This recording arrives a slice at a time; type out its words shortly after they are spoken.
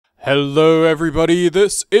Hello everybody,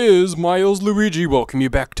 this is Milesluigi. Welcome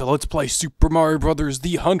you back to Let's Play Super Mario Bros.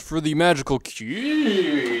 The Hunt for the Magical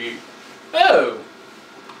Key. Oh!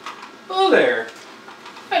 Hello there.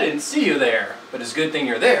 I didn't see you there, but it's a good thing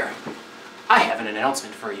you're there. I have an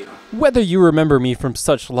announcement for you. Whether you remember me from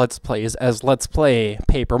such Let's Plays as Let's Play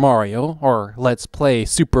Paper Mario, or Let's Play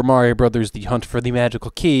Super Mario Bros. The Hunt for the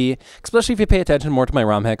Magical Key, especially if you pay attention more to my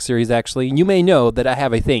Rom Hack series actually, you may know that I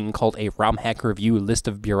have a thing called a Rom Hack review list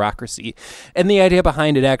of bureaucracy. And the idea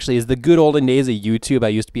behind it actually is the good olden days of YouTube. I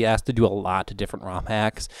used to be asked to do a lot of different Rom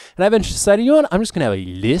Hacks, and I've decided, you know what, I'm just going to have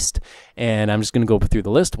a list, and I'm just going to go through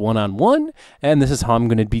the list one-on-one, and this is how I'm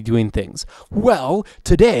going to be doing things. Well,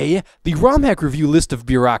 today, the Rom Hack review list of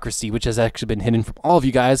bureaucracy, which has actually been hidden from all of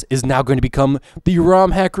you guys, is now going to become the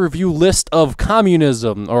Rom Hack review list of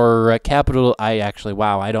communism, or capital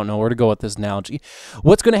wow, I don't know where to go with this analogy.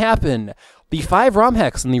 What's going to happen? The 5 Rom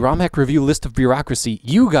Hacks in the Rom Hack review list of bureaucracy,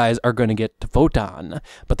 you guys are going to get to vote on,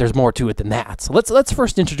 but there's more to it than that. So let's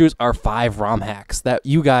first introduce our 5 Rom Hacks that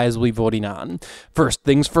you guys will be voting on. First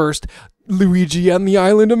things first, Luigi and the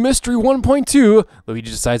Island of Mystery 1.2.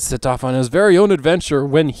 Luigi decides to set off on his very own adventure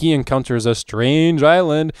when he encounters a strange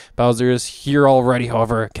island. Bowser is here already,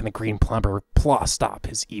 however, can the Green Plumber stop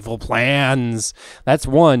his evil plans? That's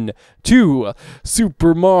 1. 2.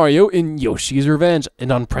 Super Mario in Yoshi's Revenge.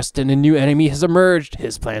 An unprecedented new enemy has emerged.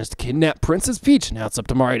 His plan is to kidnap Princess Peach. Now it's up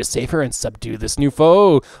to Mario to save her and subdue this new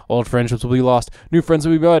foe. Old friendships will be lost. New friends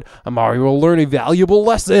will be bad. And Mario will learn a valuable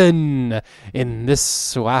lesson in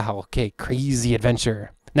this, crazy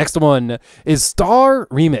adventure. Next one is Star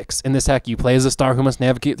Remix. In this hack, you play as a star who must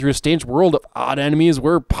navigate through a strange world of odd enemies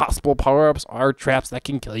where possible power-ups are traps that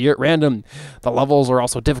can kill you at random. The levels are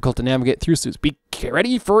also difficult to navigate through, so be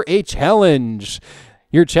ready for a challenge.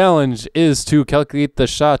 Your challenge is to calculate the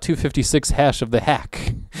SHA-256 hash of the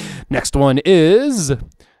hack. Next one is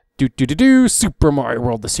Super Mario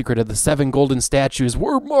World, the secret of the 7 golden statues,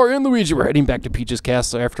 where Mario and Luigi were heading back to Peach's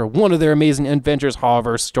castle after one of their amazing adventures.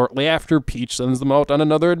 However, shortly after, Peach sends them out on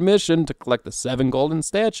another mission to collect the 7 golden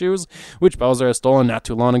statues, which Bowser has stolen not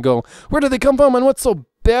too long ago. Where did they come from, and what's so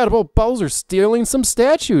bad about Bowser stealing some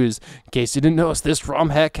statues? In case you didn't notice, this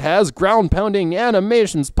Rom Hack has ground-pounding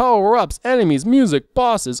animations, power-ups, enemies, music,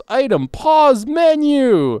 bosses, item, pause,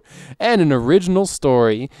 menu, and an original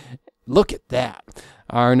story. Look at that.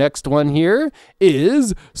 Our next one here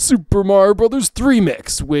is Super Mario Bros. 3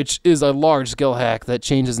 Mix, which is a large-scale hack that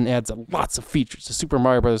changes and adds lots of features to Super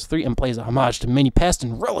Mario Bros. 3 and plays a homage to many past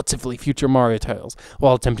and relatively future Mario titles,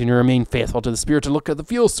 while attempting to remain faithful to the spiritual look of the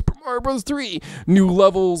feel. Super Mario Bros. 3, new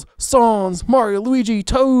levels, songs, Mario, Luigi,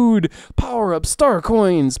 Toad, power-ups, star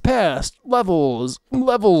coins, past, levels,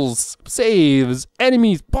 saves,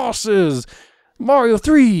 enemies, bosses, Mario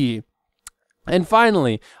 3. And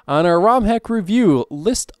finally, on our Rom Hack review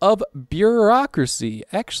list of bureaucracy.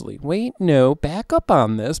 Actually, wait, no, back up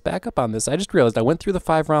on this. I just realized I went through the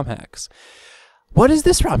 5 Rom Hacks. What is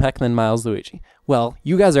this Rom Hack then, Milesluigi? Well,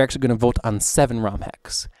 you guys are actually going to vote on 7 Rom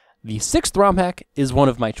Hacks. The 6th Rom Hack is one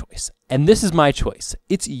of my choice, and this is my choice.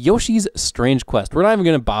 It's Yoshi's Strange Quest. We're not even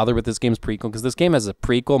going to bother with this game's prequel, because this game has a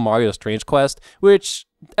prequel, Mario Strange Quest, which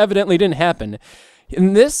evidently didn't happen.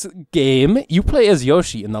 In this game, you play as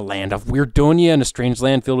Yoshi in the land of Weirdonia, in a strange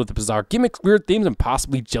land filled with bizarre gimmicks, weird themes, and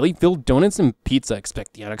possibly jelly-filled donuts and pizza.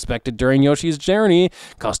 Expect the unexpected during Yoshi's journey.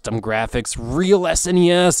 Custom graphics, real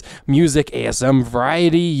SNES, music, ASM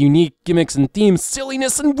variety, unique gimmicks and themes,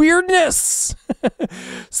 silliness and weirdness.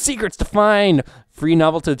 Secrets to find. Free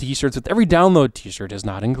novelty t-shirts with every download. T-shirt is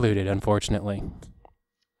not included, unfortunately.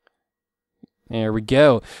 There we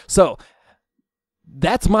go. So,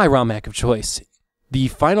 that's my Rom Hack of choice. The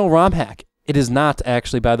final Rom Hack, it is not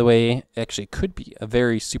actually, by the way, actually it could be a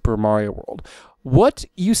very Super Mario World. What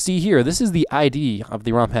you see here, this is the ID of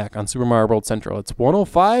the Rom Hack on Super Mario World Central. It's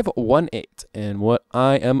 10518. And what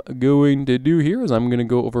I am going to do here is I'm going to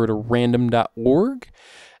go over to random.org.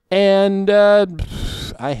 And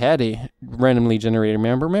I had a randomly generated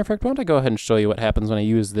number. Matter of fact, why don't I go ahead and show you what happens when I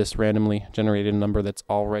use this randomly generated number that's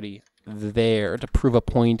already there to prove a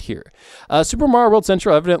point here. Super Mario World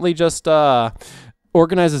Central evidently just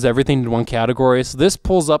organizes everything into one category. So this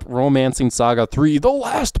pulls up Romancing Saga 3, The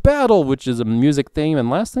Last Battle, which is a music theme. And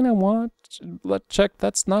last thing I want, let's check,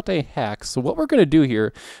 that's not a hack. So what we're going to do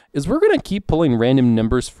here is we're going to keep pulling random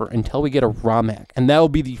numbers until we get a Rom Hack. And that will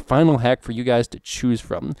be the final hack for you guys to choose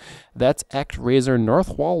from. That's Act Razor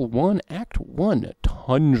North Wall 1, Act 1,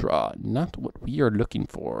 Tundra. Not what we are looking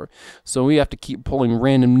for. So we have to keep pulling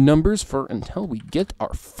random numbers until we get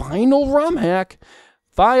our final Rom Hack.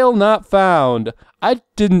 File not found. I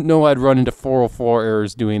didn't know I'd run into 404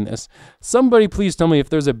 errors doing this. Somebody please tell me if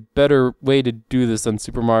there's a better way to do this than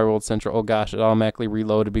Super Mario World Central. Oh gosh, it automatically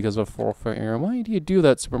reloaded because of a 404 error. Why do you do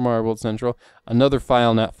that, Super Mario World Central? Another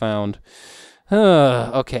file not found.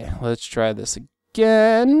 Okay, let's try this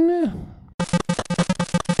again.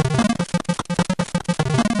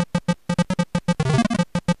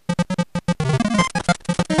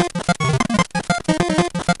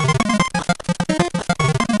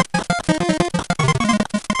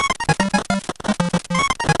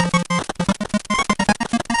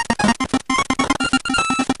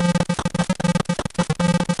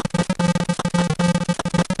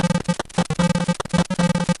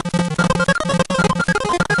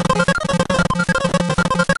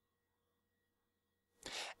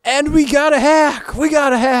 And we got a hack! We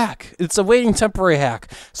got a hack! It's a waiting temporary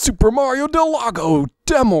hack. Super Mario Del Lago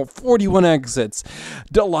demo, 41 exits.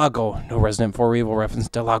 Del Lago, no Resident 4 Evil reference.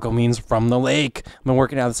 Del Lago means from the lake. I've been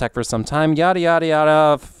working out this hack for some time. Yada, yada,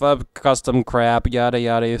 yada. Custom crap. Yada,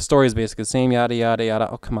 yada. Story is basically the same. Yada, yada, yada.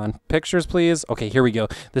 Oh, come on. Pictures, please. Okay, here we go.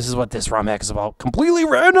 This is what this ROM hack is about. Completely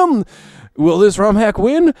random! Will this ROM hack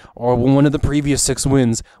win, or will one of the previous 6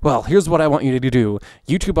 wins? Well, here's what I want you to do.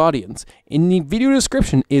 YouTube audience, in the video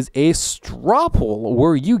description is a straw poll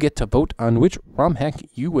where you get to vote on which ROM hack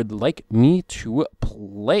you would like me to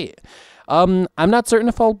play. I'm not certain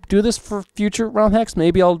if I'll do this for future ROM hacks.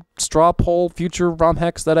 Maybe I'll straw poll future ROM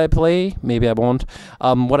hacks that I play. Maybe I won't.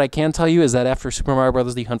 What I can tell you is that after Super Mario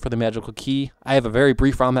Bros. The Hunt for the Magical Key, I have a very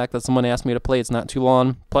brief ROM hack that someone asked me to play. It's not too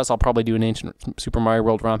long. Plus, I'll probably do an ancient Super Mario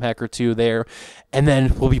World ROM hack or two there. And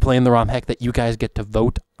then we'll be playing the ROM hack that you guys get to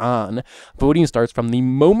vote on. Voting starts from the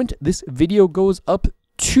moment this video goes up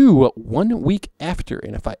to 1 week after.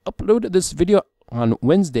 And if I upload this video on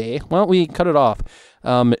Wednesday, why don't we cut it off?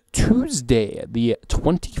 Tuesday, the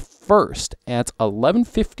 21st at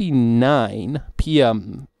 11:59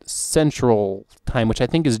 p.m. Central Time, which I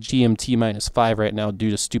think is GMT -5 right now due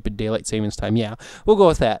to stupid daylight savings time. Yeah, we'll go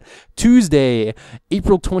with that. Tuesday,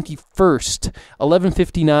 April 21st,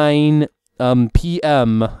 11:59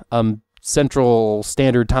 p.m. Central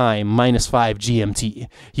Standard Time, -5 GMT.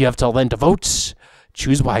 You have till then to vote.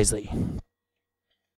 Choose wisely.